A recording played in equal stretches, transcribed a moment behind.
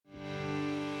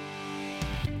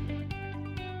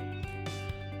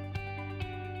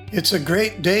It's a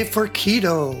great day for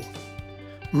keto.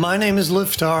 My name is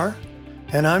Liftar,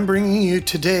 and I'm bringing you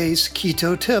today's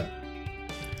keto tip.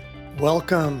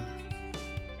 Welcome.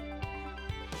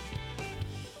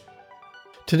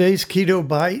 Today's keto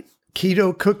bite,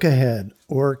 keto cook-ahead,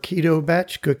 or keto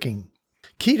batch cooking.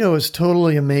 Keto is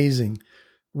totally amazing.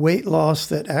 Weight loss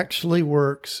that actually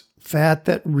works, fat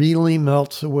that really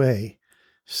melts away.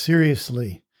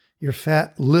 Seriously, your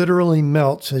fat literally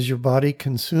melts as your body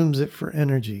consumes it for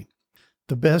energy.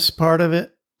 The best part of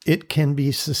it, it can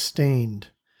be sustained.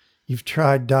 You've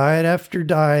tried diet after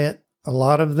diet. A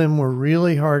lot of them were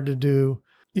really hard to do.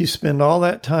 You spend all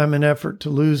that time and effort to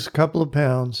lose a couple of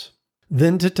pounds.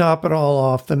 Then to top it all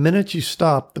off, the minute you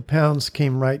stop, the pounds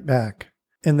came right back.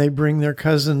 And they bring their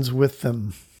cousins with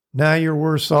them. Now you're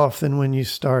worse off than when you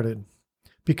started.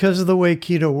 Because of the way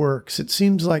keto works, it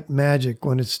seems like magic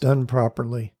when it's done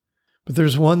properly. But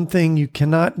there's one thing you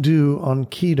cannot do on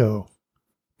keto,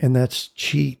 and that's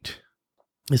cheat.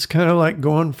 It's kind of like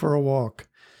going for a walk.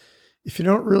 If you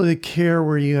don't really care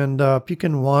where you end up, you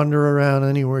can wander around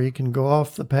anywhere. You can go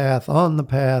off the path, on the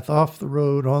path, off the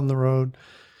road, on the road.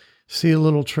 See a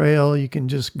little trail, you can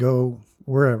just go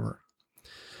wherever.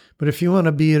 But if you want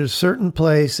to be at a certain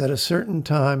place at a certain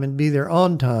time and be there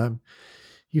on time,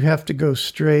 you have to go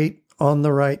straight on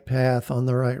the right path, on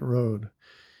the right road.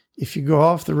 If you go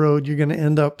off the road, you're going to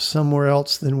end up somewhere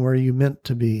else than where you meant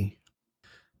to be.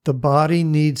 The body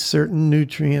needs certain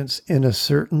nutrients in a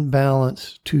certain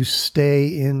balance to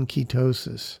stay in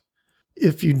ketosis.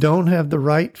 If you don't have the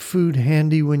right food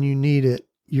handy when you need it,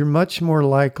 you're much more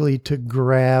likely to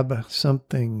grab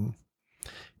something.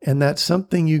 And that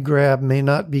something you grab may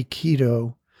not be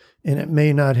keto, and it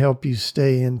may not help you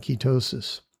stay in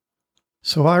ketosis.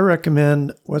 So I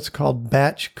recommend what's called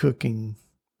batch cooking.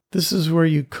 This is where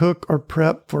you cook or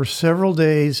prep for several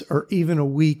days or even a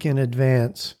week in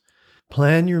advance.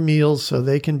 Plan your meals so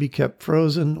they can be kept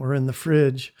frozen or in the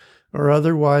fridge or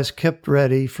otherwise kept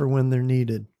ready for when they're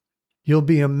needed. You'll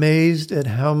be amazed at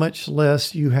how much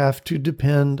less you have to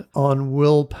depend on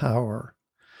willpower.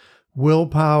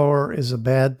 Willpower is a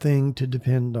bad thing to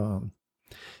depend on.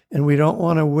 And we don't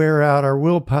want to wear out our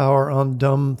willpower on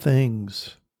dumb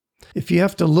things. If you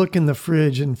have to look in the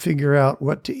fridge and figure out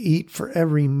what to eat for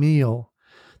every meal,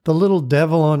 the little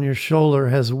devil on your shoulder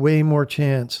has way more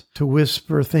chance to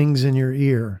whisper things in your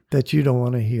ear that you don't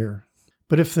want to hear.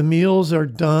 But if the meals are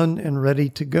done and ready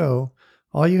to go,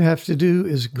 all you have to do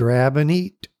is grab and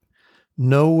eat.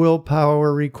 No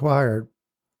willpower required.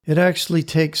 It actually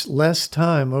takes less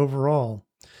time overall.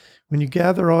 When you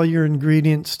gather all your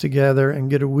ingredients together and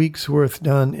get a week's worth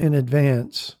done in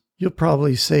advance, you'll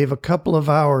probably save a couple of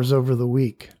hours over the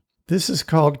week. This is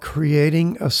called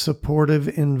creating a supportive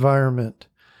environment.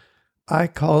 I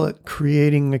call it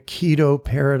creating a keto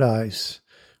paradise,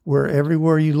 where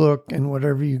everywhere you look and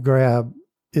whatever you grab,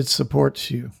 it supports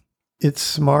you. It's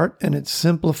smart and it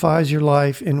simplifies your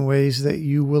life in ways that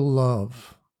you will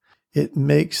love. It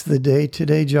makes the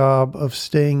day-to-day job of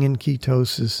staying in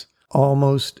ketosis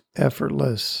almost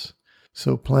effortless.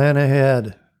 So plan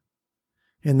ahead.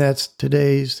 And that's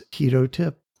today's keto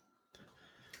tip.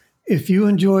 If you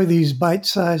enjoy these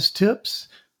bite-sized tips,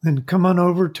 then come on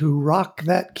over to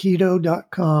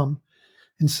rockthatketo.com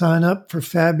and sign up for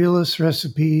fabulous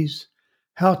recipes,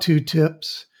 how-to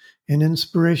tips, and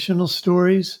inspirational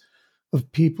stories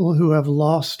of people who have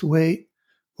lost weight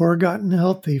or gotten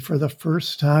healthy for the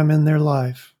first time in their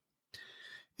life.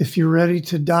 If you're ready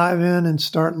to dive in and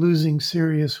start losing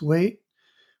serious weight,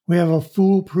 we have a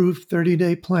foolproof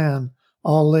 30-day plan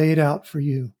all laid out for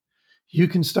you. You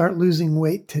can start losing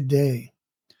weight today.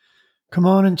 Come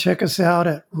on and check us out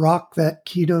at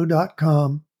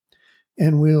rockthatketo.com,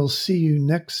 and we'll see you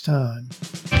next time.